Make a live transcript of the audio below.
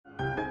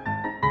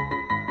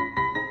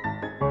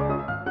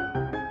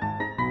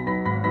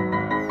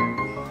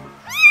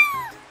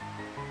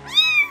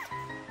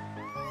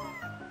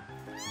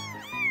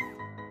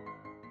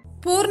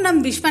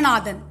பூர்ணம்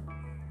விஸ்வநாதன்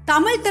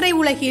தமிழ்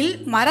திரையுலகில்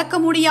மறக்க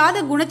முடியாத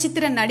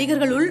குணச்சித்திர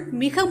நடிகர்களுள்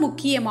மிக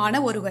முக்கியமான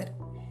ஒருவர்.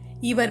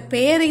 இவர்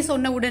பெயரை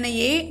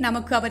சொன்னவுடனேயே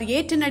நமக்கு அவர்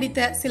ஏற்று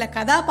நடித்த சில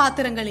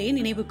கதாபாத்திரங்களே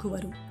நினைவுக்கு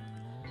வரும்.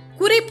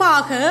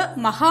 குறிப்பாக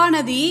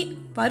மகாநதி,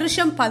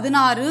 வருஷம்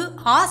 16,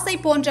 ஆசை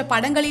போன்ற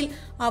படங்களில்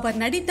அவர்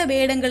நடித்த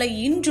வேடங்களை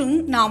இன்றும்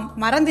நாம்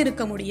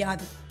மறந்திருக்க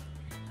முடியாது.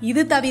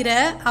 இது தவிர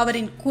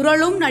அவரின்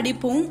குரலும்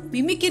நடிப்பும்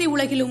மிமிக்கிரி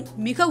உலகிலும்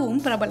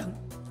மிகவும் பிரபலம்.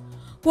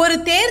 ஒரு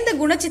தேர்ந்த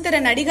குணச்சித்திர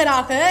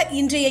நடிகராக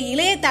இன்றைய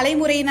இளைய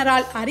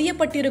தலைமுறையினரால்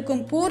அறியப்பட்டிருக்கும்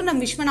பூர்ணம்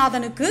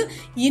விஸ்வநாதனுக்கு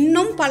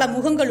இன்னும் பல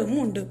முகங்களும்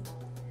உண்டு.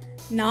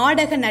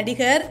 நாடக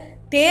நடிகர்,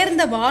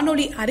 தேர்ந்த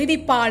வானொலி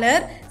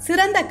அறிவிப்பாளர்,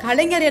 சிறந்த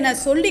கலைஞர் என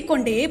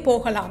சொல்லிக்கொண்டே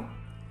போகலாம்.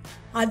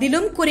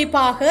 அதிலும்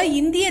குறிப்பாக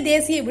இந்திய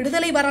தேசிய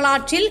விடுதலை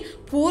வரலாற்றில்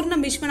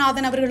பூர்ணம்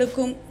விஸ்வநாதன்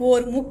அவர்களுக்கும்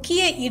ஓர்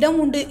முக்கிய இடம்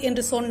உண்டு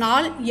என்று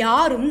சொன்னால்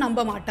யாரும்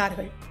நம்ப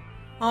மாட்டார்கள்.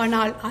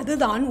 ஆனால்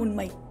அதுதான்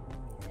உண்மை.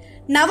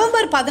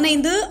 நவம்பர்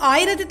 15,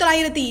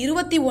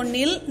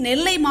 1921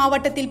 நெல்லை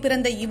மாவட்டத்தில்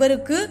பிறந்த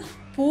இவருக்கு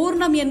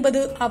பூர்ணம்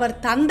என்பது அவர்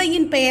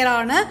தந்தையின்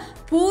பெயரான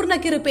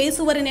பூர்ணகிரு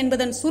பேசுவரன்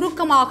என்பதன்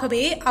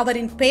சுருக்கமாகவே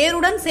அவரின்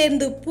பெயருடன்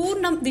சேர்ந்து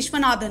பூர்ணம்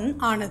விஸ்வநாதன்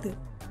ஆனது.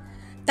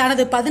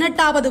 தனது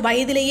 18வது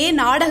வயதிலேயே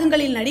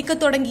நாடகங்களில் நடிக்க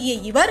தொடங்கிய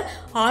இவர்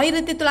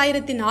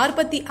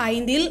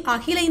 1945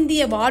 அகில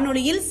இந்திய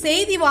வானொலியில்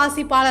செய்தி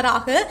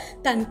வாசிப்பாளராக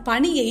தன்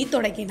பணியை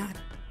தொடங்கினார்.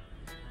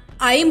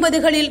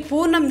 50களில்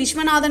பூர்ணம்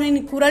விஸ்வநாதனின்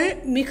குரல்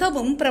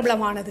மிகவும்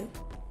பிரபலமானது.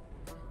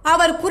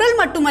 அவர் குரல்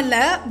மட்டுமல்ல,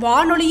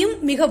 வானொலியும்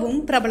மிகவும்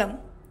பிரபலம்.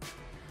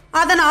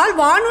 அதனால்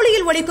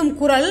வானொலியில் ஒலிக்கும்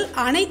குரல்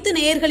அனைத்து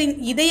நேயர்களின்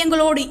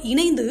இதயங்களோடு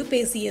இணைந்து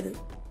பேசியது.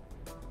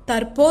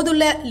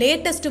 தற்போதுள்ள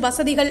லேட்டஸ்ட்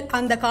வசதிகள்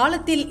அந்த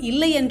காலத்தில்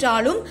இல்லை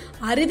என்றாலும்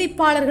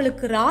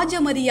அறிவிப்பாளர்களுக்கு ராஜ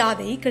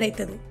மரியாதை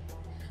கிடைத்தது.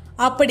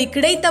 அப்படி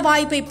கிடைத்த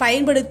வாய்ப்பை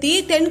பயன்படுத்தி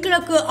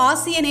தென்கிழக்கு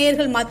ஆசிய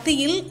நேயர்கள்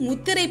மத்தியில்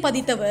முத்திரை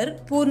பதித்தவர்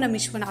பூர்ணம்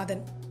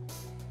விஸ்வநாதன்.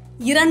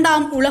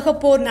 2ஆம் உலகப்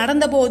போர்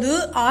நடந்தபோது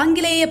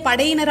ஆங்கிலேய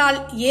படையினரால்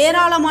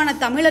ஏராளமான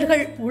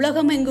தமிழர்கள்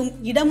உலகமெங்கும்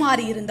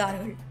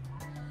இடமாறியிருந்தார்கள்.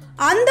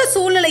 அந்த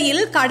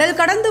சூழ்நிலையில் கடல்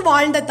கடந்து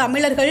வாழ்ந்த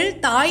தமிழர்கள்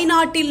தாய்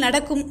நாட்டில்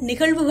நடக்கும்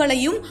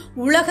நிகழ்வுகளையும்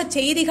உலக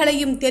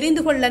செய்திகளையும்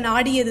தெரிந்து கொள்ள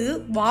நாடியது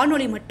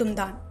வானொலி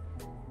மட்டும்தான்.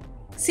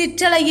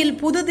 சிற்றலையில்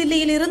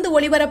புதுதில்லியில் இருந்து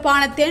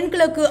ஒளிபரப்பான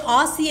தென்கிழக்கு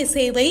ஆசிய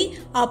சேவை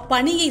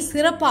அப்பணியை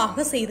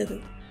சிறப்பாக செய்தது.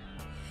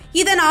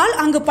 இதனால்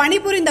அங்கு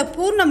பணிபுரிந்த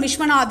பூர்ணம்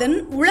விஸ்வநாதன்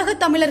உலக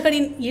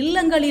தமிழர்களின்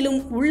இல்லங்களிலும்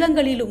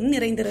உள்ளங்களிலும்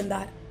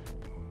நிறைந்திருந்தார்.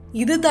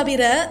 இது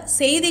தவிர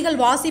செய்திகள்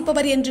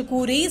வாசிப்பவர் என்று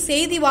கூறி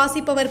செய்தி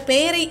வாசிப்பவர்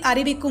பெயரை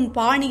அறிவிக்கும்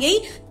பாணியை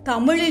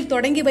தமிழில்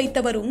தொடங்கி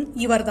வைத்தவரும்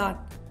இவர்தான்.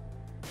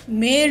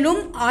 மேலும்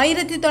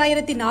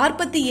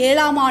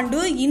 1947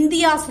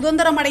 இந்தியா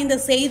சுதந்திரம் அடைந்த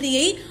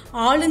செய்தியை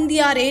ஆல்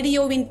இந்தியா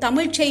ரேடியோவின்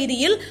தமிழ்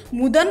செய்தியில்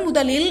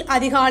முதலில்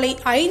அதிகாலை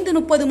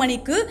 5:30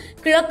 மணிக்கு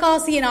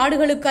கிழக்காசிய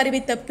நாடுகளுக்கு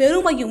அறிவித்த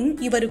பெருமையும்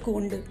இவருக்கு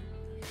உண்டு.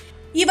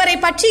 இவரை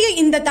பற்றிய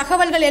இந்த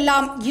தகவல்கள்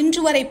எல்லாம்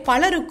இன்று வரை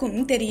பலருக்கும்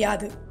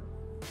தெரியாது.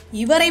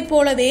 இவரை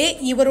போலவே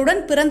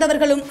இவருடன்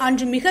பிறந்தவர்களும்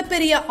அன்று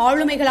மிகப்பெரிய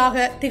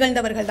ஆளுமைகளாக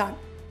திகழ்ந்தவர்கள்தான்.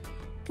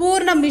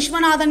 பூர்ணம்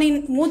விஸ்வநாதனின்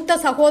மூத்த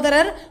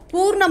சகோதரர்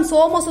பூர்ணம்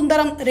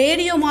சோமசுந்தரம்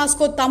ரேடியோ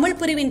மாஸ்கோ தமிழ்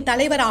பிரிவின்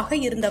தலைவராக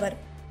இருந்தவர்.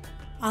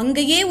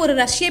 அங்கேயே ஒரு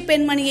ரஷ்ய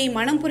பெண்மணியை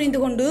மனம் புரிந்து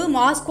கொண்டு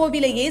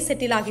மாஸ்கோவிலேயே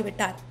செட்டில்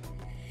ஆகிவிட்டார்.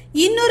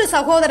 இன்னொரு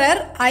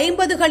சகோதரர்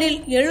 50களில்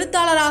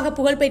எழுத்தாளராக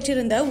புகழ்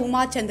பெற்றிருந்த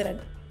உமாச்சந்திரன்.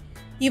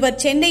 இவர்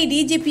சென்னை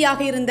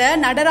டிஜிபியாக இருந்த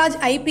நடராஜ்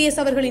IPS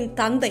அவர்களின்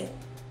தந்தை.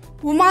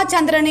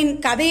 உமாச்சந்திரனின்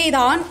கதையை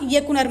தான்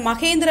இயக்குனர்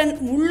மகேந்திரன்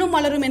முள்ளும்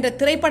மலரும் என்ற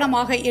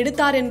திரைப்படமாக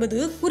எடுத்தார் என்பது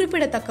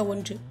குறிப்பிடத்தக்க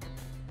ஒன்று.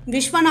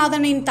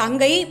 விஸ்வநாதனின்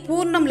தங்கை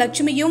பூர்ணம்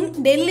லட்சுமியும்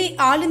டெல்லி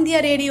ஆல் இந்தியா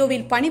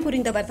ரேடியோவில்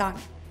பணிபுரிந்தவர்தான்.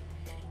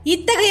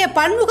 இத்தகைய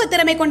பன்முக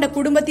திறமை கொண்ட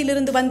குடும்பத்தில்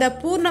இருந்து வந்த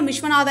பூர்ணம்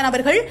விஸ்வநாதன்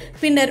அவர்கள்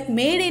பின்னர்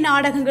மேடை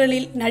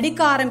நாடகங்களில் நடிக்க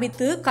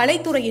ஆரம்பித்து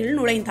கலைத்துறையில்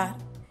நுழைந்தார்.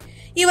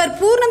 இவர்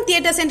பூர்ணம்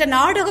தியேட்டர்ஸ் என்ற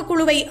நாடக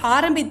குழுவை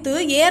ஆரம்பித்து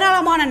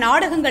ஏராளமான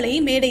நாடகங்களை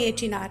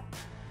மேடையேற்றினார்.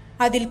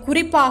 அதில்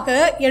குறிப்பாக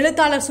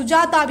எழுத்தாளர்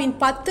சுஜாதாவின்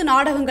 10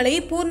 நாடகங்களை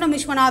பூர்ணம்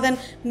விஸ்வநாதன்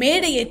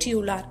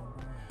மேடையேற்றியுள்ளார்.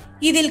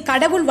 இதில்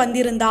கடவுள்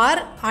வந்திருந்தார்,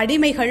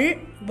 அடிமைகள்,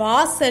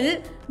 வாசல்,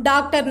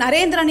 டாக்டர்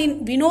நரேந்திரனின்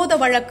வினோத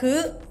வழக்கு,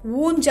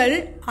 ஊஞ்சல்,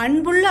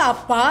 அன்புள்ள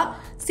அப்பா,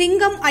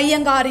 சிங்கம்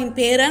ஐயங்காரின்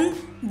பேரன்,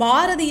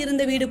 பாரதி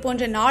இருந்த வீடு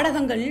போன்ற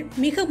நாடகங்கள்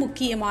மிக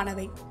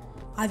முக்கியமானவை.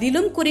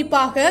 அதிலும்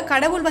குறிப்பாக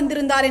கடவுள்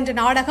வந்திருந்தார் என்ற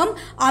நாடகம்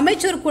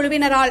அமைச்சர்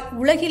குழுவினரால்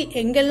உலகில்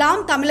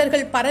எங்கெல்லாம்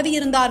தமிழர்கள்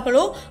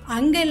பரவியிருந்தார்களோ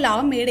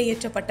அங்கெல்லாம்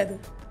மேடையேற்றப்பட்டது.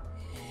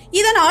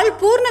 இதனால்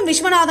பூர்ணம்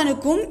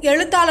விஸ்வநாதனுக்கும்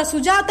எழுத்தாளர்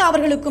சுஜாதா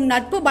அவர்களுக்கும்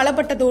நட்பு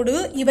பலப்பட்டதோடு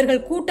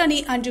இவர்கள் கூட்டணி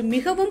அன்று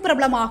மிகவும்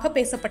பிரபலமாக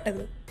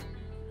பேசப்பட்டது.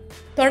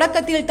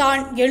 தொடக்கத்தில்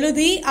தான்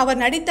எழுதி அவர்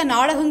நடித்த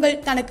நாடகங்கள்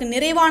தனக்கு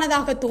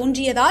நிறைவானதாக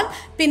தோன்றியதால்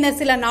பின்னர்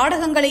சில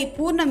நாடகங்களை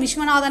பூர்ணம்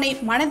விஸ்வநாதனை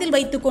மனதில்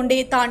வைத்துக் கொண்டே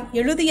தான்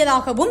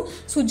எழுதியதாகவும்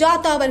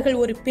சுஜாதா அவர்கள்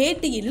ஒரு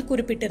பேட்டியில்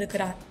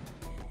குறிப்பிட்டிருக்கிறார்.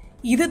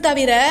 இது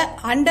தவிர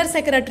அண்டர்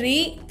செக்ரட்டரி,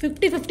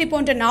 50-50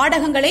 போன்ற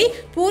நாடகங்களை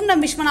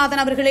பூர்ணம்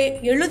விஸ்வநாதன் அவர்களே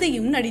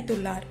எழுதியும்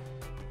நடித்துள்ளார்.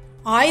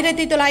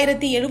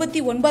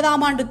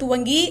 1979ஆம் ஆண்டு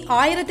துவங்கி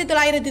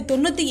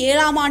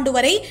 1997ஆம் ஆண்டு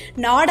வரை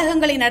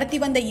நாடகங்களை நடத்தி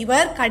வந்த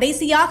இவர்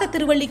கடைசியாக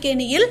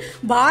திருவல்லிக்கேணியில்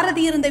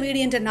பாரதி இருந்த வீடு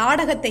என்ற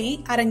நாடகத்தை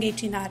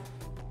அரங்கேற்றினார்.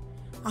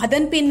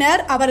 அதன்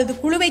பின்னர் அவரது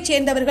குழுவைச்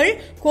சேர்ந்தவர்கள்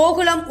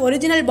கோகுலம்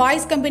ஒரிஜினல்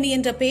பாய்ஸ் கம்பெனி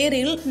என்ற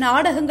பெயரில்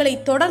நாடகங்களை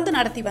தொடர்ந்து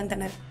நடத்தி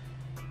வந்தனர்.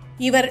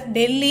 இவர்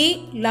டெல்லி,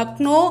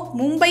 லக்னோ,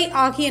 மும்பை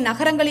ஆகிய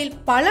நகரங்களில்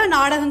பல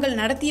நாடகங்கள்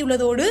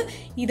நடத்தியுள்ளதோடு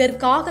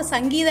இதற்காக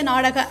சங்கீத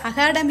நாடக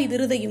அகாடமி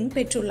விருதையும்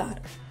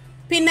பெற்றுள்ளார்.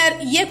 பின்னர்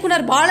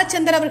இயக்குனர்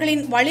பாலச்சந்தர்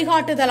அவர்களின்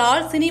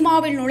வழிகாட்டுதலால்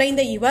சினிமாவில்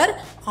நுழைந்த இவர்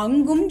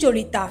அங்கும்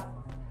ஜொலித்தார்.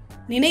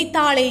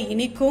 நினைத்தாலே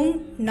இனிக்கும்,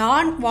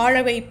 நான் வாழ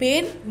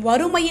வைப்பேன்,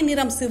 வறுமையின்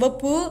நிறம்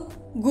சிவப்பு,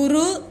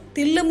 குரு,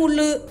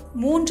 தில்லுமுள்ளு,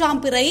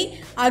 மூன்றாம் பிறை,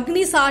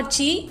 அக்னி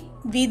சாட்சி,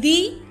 விதி,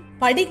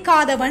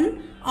 படிக்காதவன்,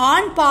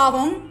 ஆண்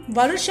பாவம்,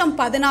 வருஷம்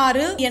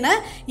 16 என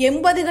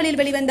 80களில்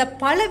வெளிவந்த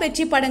பல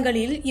வெற்றி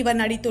படங்களில் இவர்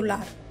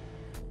நடித்துள்ளார்.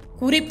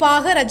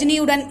 குறிப்பாக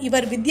ரஜினியுடன்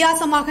இவர்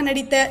வித்தியாசமாக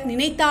நடித்த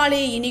நினைத்தாலே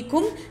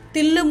இனிக்கும்,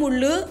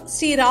 தில்லுமுள்ளு,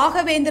 ஸ்ரீ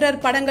ராகவேந்திரர்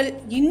படங்கள்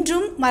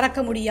இன்றும் மறக்க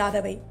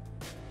முடியாதவை.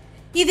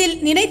 இதில்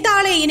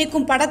நினைத்தாலே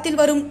இனிக்கும் படத்தில்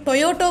வரும்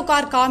டொயோட்டோ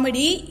கார்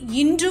காமெடி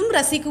இன்றும்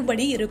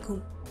ரசிக்கும்படி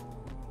இருக்கும்.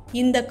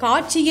 இந்த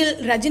காட்சியில்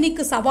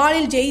ரஜினிக்கு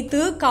சவாலில்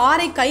ஜெயித்து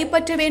காரை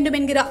கைப்பற்ற வேண்டும்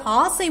என்கிற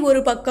ஆசை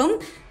ஒரு பக்கம்,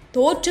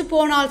 தோற்று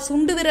போனால்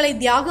சுண்டு விரலை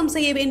தியாகம்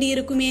செய்ய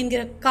வேண்டியிருக்குமே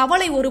என்கிற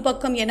கவலை ஒரு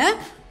பக்கம் என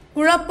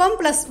குழப்பம்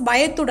பிளஸ்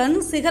பயத்துடன்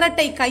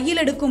சிகரெட்டை கையில்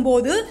எடுக்கும்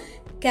போது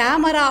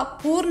கேமரா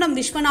பூர்ணம்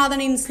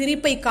விஸ்வநாதனின்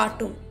சிரிப்பை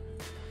காட்டும்.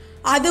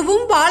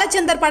 அதுவும்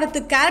பாலச்சந்தர் படத்து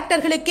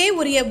கேரக்டர்களுக்கே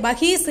உரிய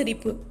பகீ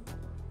சிரிப்பு.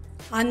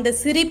 அந்த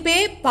சிரிப்பே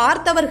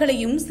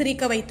பார்த்தவர்களையும்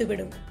சிரிக்க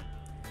வைத்துவிடும்.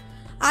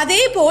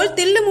 அதேபோல்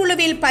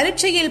தில்லுமுள்ளுவில்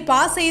பரீட்சையில்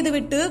பாஸ்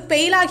செய்துவிட்டு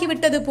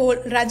பெயிலாகிவிட்டது போல்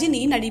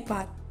ரஜினி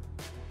நடிப்பார்.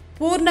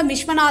 பூர்ணம்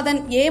விஸ்வநாதன்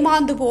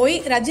ஏமாந்து போய்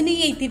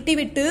ரஜினியை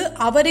திட்டிவிட்டு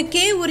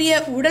அவருக்கே உரிய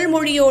உடல்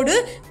மொழியோடு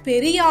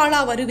பெரிய ஆளா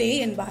வருவே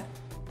என்பார்.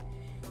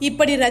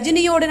 இப்படி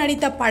ரஜினியோடு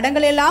நடித்த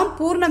படங்களெல்லாம்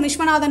பூர்ணம்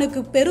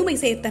விஸ்வநாதனுக்கு பெருமை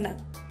சேர்த்தன.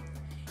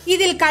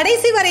 இதில்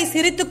கடைசி வரை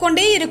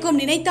சிரித்துக்கொண்டே இருக்கும்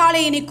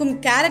நினைத்தாலே இனிக்கும்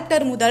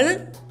கேரக்டர் முதல்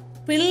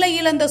பிள்ளை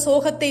இழந்த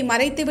சோகத்தை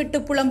மறைத்துவிட்டு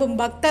புலம்பும்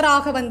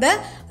பக்தராக வந்த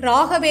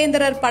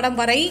ராகவேந்திரர் படம்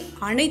வரை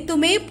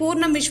அனைத்துமே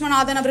பூர்ணம்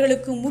விஸ்வநாதன்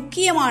அவர்களுக்கு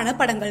முக்கியமான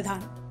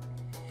படங்கள்தான்.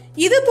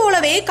 இது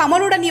போலவே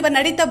கமலுடன் இவர்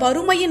நடித்த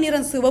வறுமையின்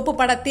நிறம் சிவப்பு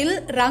படத்தில்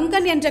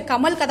ரங்கன் என்ற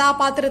கமல்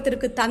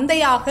கதாபாத்திரத்திற்கு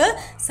தந்தையாக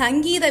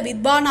சங்கீத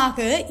வித்வானாக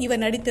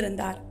இவர்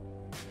நடித்திருந்தார்.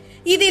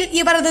 இதில்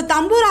இவரது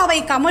தம்பூராவை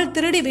கமல்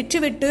திருடி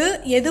விற்றுவிட்டு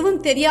எதுவும்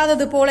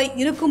தெரியாதது போல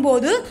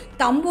இருக்கும்போது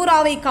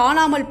தம்பூராவை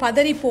காணாமல்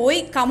பதறி போய்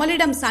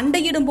கமலிடம்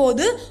சண்டையிடும்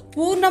போது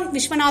பூர்ணம்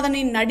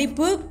விஸ்வநாதனின்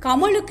நடிப்பு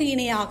கமலுக்கு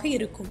இணையாக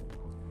இருக்கும்.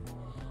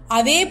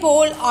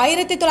 அதேபோல்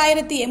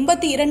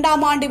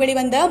 1982ஆம் ஆண்டு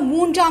வெளிவந்த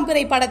மூன்றாம்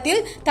பிறை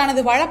படத்தில்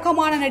தனது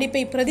வழக்கமான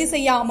நடிப்பை பிரதி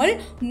செய்யாமல்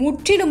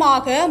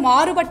முற்றிலுமாக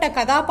மாறுபட்ட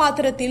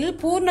கதாபாத்திரத்தில்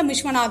பூர்ணம்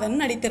விஸ்வநாதன்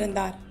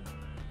நடித்திருந்தார்.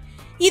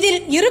 இதில்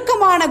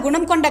இறுக்கமான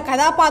குணம் கொண்ட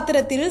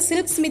கதாபாத்திரத்தில்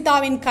சில்க்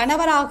ஸ்மிதாவின்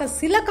கணவராக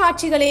சில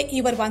காட்சிகளே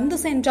இவர் வந்து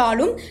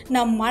சென்றாலும்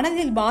நம்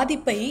மனதில்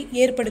பாதிப்பை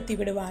ஏற்படுத்தி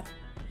விடுவார்.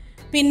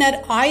 பின்னர்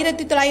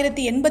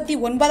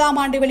 1989ஆம்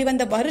ஆண்டு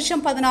வெளிவந்த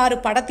வருஷம் 16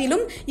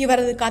 படத்திலும்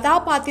இவரது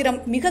கதாபாத்திரம்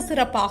மிக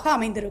சிறப்பாக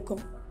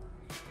அமைந்திருக்கும்.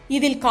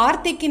 இதில்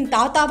கார்த்திக்கின்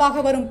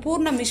தாத்தாவாக வரும்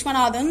பூர்ணம்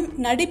விஸ்வநாதன்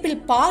நடிப்பில்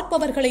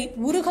பார்ப்பவர்களை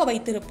உருக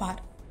வைத்திருப்பார்.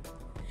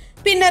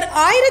 பின்னர்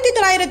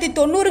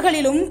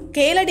 1990களிலும்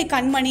கேளடி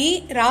கண்மணி,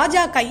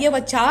 ராஜா கைய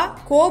வச்சா,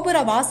 கோபுர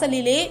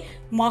வாசலிலே,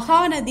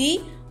 மகாநதி,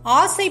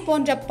 ஆசை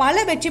போன்ற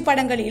பல வெற்றி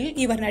படங்களில்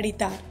இவர்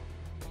நடித்தார்.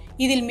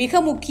 இதில்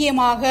மிக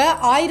முக்கியமாக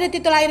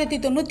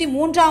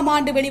 1993ஆம்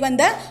ஆண்டு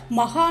வெளிவந்த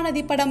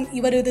மகாநதி படம்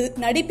இவரது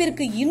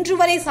நடிப்பிற்கு இன்று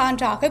வரை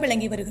சான்றாக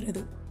விளங்கி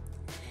வருகிறது.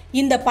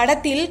 இந்த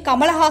படத்தில்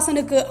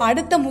கமலஹாசனுக்கு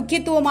அடுத்த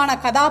முக்கியத்துவமான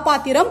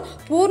கதாபாத்திரம்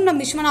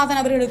பூர்ணம்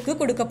விஸ்வநாதன் அவர்களுக்கு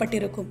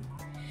கொடுக்கப்பட்டிருக்கும்.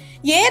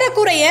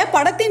 ஏறக்குறைய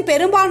படத்தின்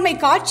பெரும்பான்மை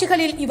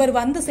காட்சிகளில் இவர்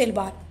வந்து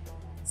செல்வார்.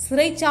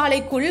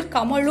 சிறைச்சாலைக்குள்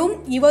கமலும்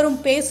இவரும்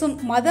பேசும்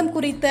மதம்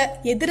குறித்த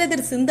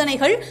எதிரெதிர்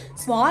சிந்தனைகள்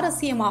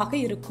சுவாரஸ்யமாக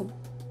இருக்கும்.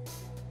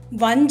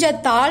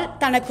 வஞ்சத்தால்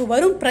தனக்கு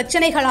வரும்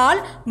பிரச்சனைகளால்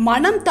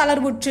மனம்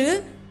தளர்வுற்று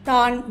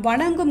தான்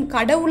வணங்கும்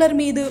கடவுளர்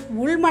மீது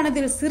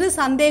உள்மனதில் சிறு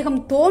சந்தேகம்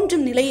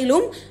தோன்றும்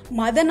நிலையிலும்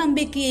மத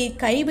நம்பிக்கையை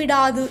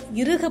கைவிடாது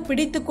இறுக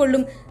பிடித்துக்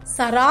கொள்ளும்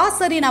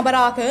சராசரி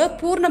நபராக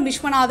பூர்ணம்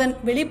விஸ்வநாதன்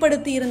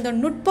வெளிப்படுத்தியிருந்த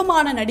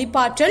நுட்பமான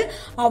நடிப்பாற்றல்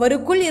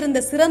அவருக்குள்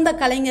இருந்த சிறந்த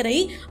கலைஞரை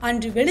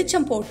அன்று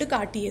வெளிச்சம் போட்டு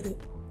காட்டியது.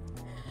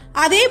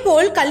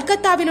 அதேபோல்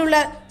கல்கத்தாவில் உள்ள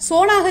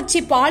சோனாகச்சி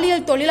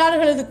பாலியல்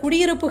தொழிலாளர்களது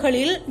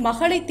குடியிருப்புகளில்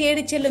மகளை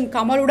தேடிச் செல்லும்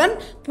கமலுடன்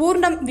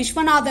பூர்ணம்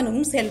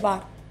விஸ்வநாதனும்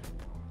செல்வார்.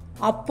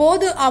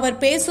 அப்போது அவர்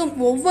பேசும்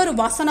ஒவ்வொரு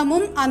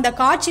வசனமும் அந்த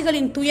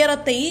காட்சிகளின்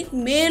துயரத்தை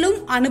மேலும்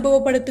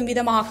அனுபவப்படுத்தும்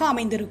விதமாக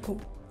அமைந்திருக்கும்.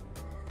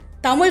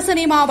 தமிழ்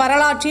சினிமா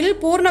வரலாற்றில்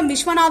பூர்ணம்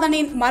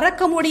விஸ்வநாதனின்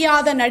மறக்க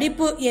முடியாத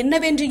நடிப்பு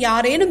என்னவென்று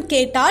யாரேனும்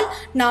கேட்டால்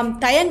நாம்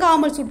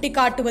தயங்காமல்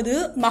சுட்டிக்காட்டுவது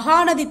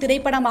மகாநதி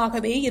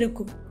திரைப்படமாகவே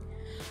இருக்கும்.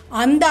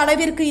 அந்த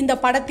அளவிற்கு இந்த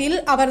படத்தில்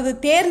அவரது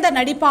தேர்ந்த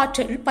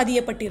நடிப்பாற்றல்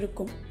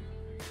பதியப்பட்டிருக்கும்.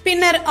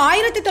 பின்னர்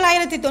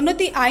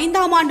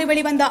 1995ஆம் ஆண்டு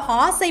வெளிவந்த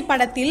ஆசை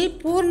படத்தில்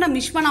பூர்ணம்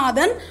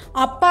விஸ்வநாதன்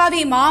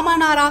அப்பாவி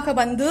மாமனாராக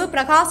வந்து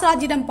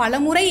பிரகாஷ்ராஜிடம்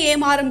பலமுறை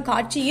ஏமாறும்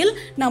காட்சியில்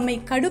நம்மை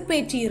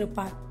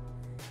கடுப்பேற்றியிருப்பார்.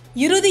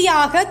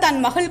 இறுதியாக தன்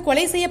மகள்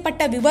கொலை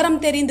செய்யப்பட்ட விவரம்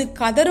தெரிந்து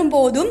கதறும்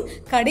போதும்,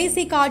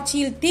 கடைசி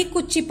காட்சியில்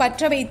தீக்குச்சி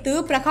பற்ற வைத்து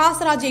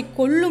பிரகாஷ்ராஜை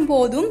கொல்லும்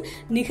போதும்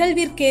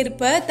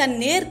நிகழ்விற்கேற்ப தன்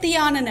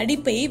நேர்த்தியான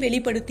நடிப்பை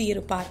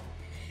வெளிப்படுத்தியிருப்பார்.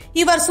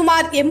 இவர்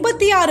சுமார்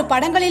 86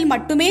 படங்களில்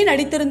மட்டுமே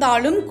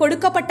நடித்திருந்தாலும்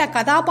கொடுக்கப்பட்ட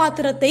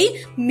கதாபாத்திரத்தை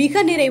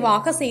மிக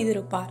நிறைவாக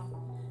செய்திருப்பார்.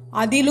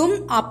 அதிலும்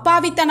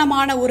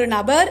அப்பாவித்தனமான ஒரு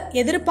நபர்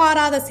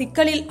எதிர்பாராத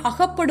சிக்கலில்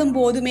அகப்படும்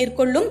போது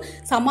மேற்கொள்ளும்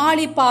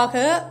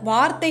சமாளிப்பாக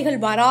வார்த்தைகள்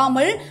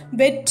வராமல்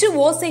வெற்று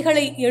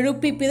ஓசைகளை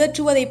எழுப்பி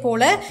பிதற்றுவதைப்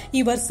போல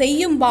இவர்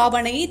செய்யும்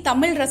பாவனை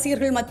தமிழ்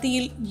ரசிகர்கள்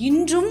மத்தியில்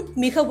இன்றும்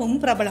மிகவும்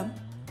பிரபலம்.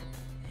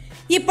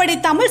 இப்படி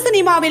தமிழ்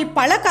சினிமாவில்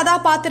பல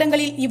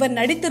கதாபாத்திரங்களில் இவர்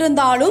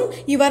நடித்திருந்தாலும்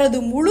இவரது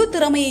முழு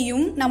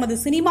திறமையையும் நமது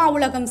சினிமா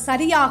உலகம்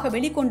சரியாக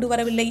வெளிக்கொண்டு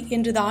வரவில்லை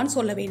என்றுதான்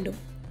சொல்ல வேண்டும்.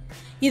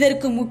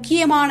 இதற்கு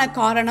முக்கியமான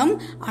காரணம்,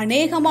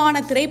 அநேகமான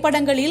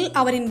திரைப்படங்களில்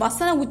அவரின்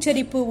வசன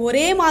உச்சரிப்பு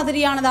ஒரே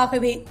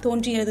மாதிரியானதாகவே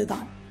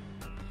தோன்றியதுதான்.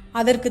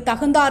 அதற்கு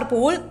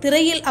தகுந்தாற்போல்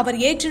திரையில் அவர்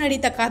ஏற்று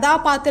நடித்த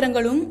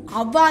கதாபாத்திரங்களும்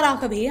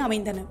அவ்வாறாகவே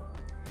அமைந்தன.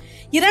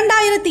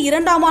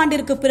 2002ஆம்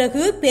ஆண்டிற்கு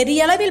பிறகு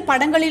பெரியளவில்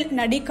படங்களில்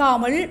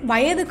நடிக்காமல்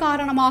வயது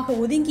காரணமாக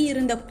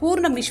ஒதுங்கியிருந்த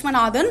பூர்ணம்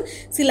விஸ்வநாதன்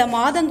சில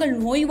மாதங்கள்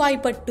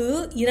நோய்வாய்ப்பட்டு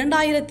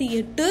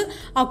 2008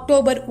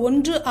 அக்டோபர்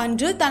 1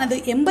 அன்று தனது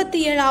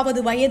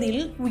 87வது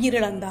வயதில்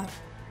உயிரிழந்தார்.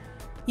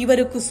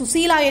 இவருக்கு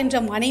சுசீலா என்ற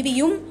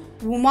மனைவியும்,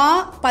 உமா,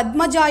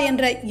 பத்மஜா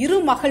என்ற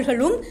 2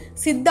 மகள்களும்,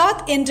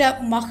 சித்தார்த் என்ற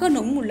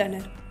மகனும்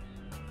உள்ளனர்.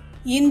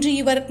 இன்று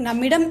இவர்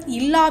நம்மிடம்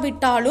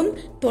இல்லாவிட்டாலும்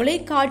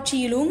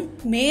தொலைக்காட்சியிலும்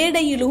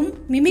மேடையிலும்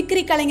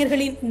மிமிக்ரி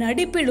கலைஞர்களின்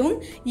நடிப்பிலும்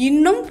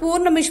இன்னும்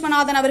பூர்ணம்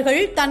விஸ்வநாதன்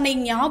அவர்கள் தன்னை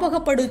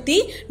ஞாபகப்படுத்தி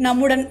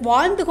நம்முடன்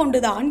வாழ்ந்து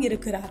கொண்டுதான்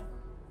இருக்கிறார்.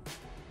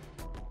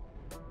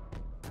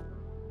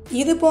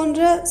 இது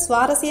போன்ற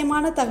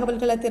சுவாரஸ்யமான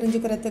தகவல்களை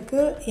தெரிஞ்சுக்கிறதுக்கு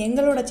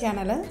எங்களோட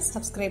சேனலை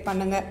சப்ஸ்கிரைப்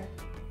பண்ணுங்க.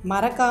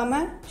 மறக்காம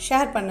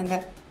ஷேர் பண்ணுங்க.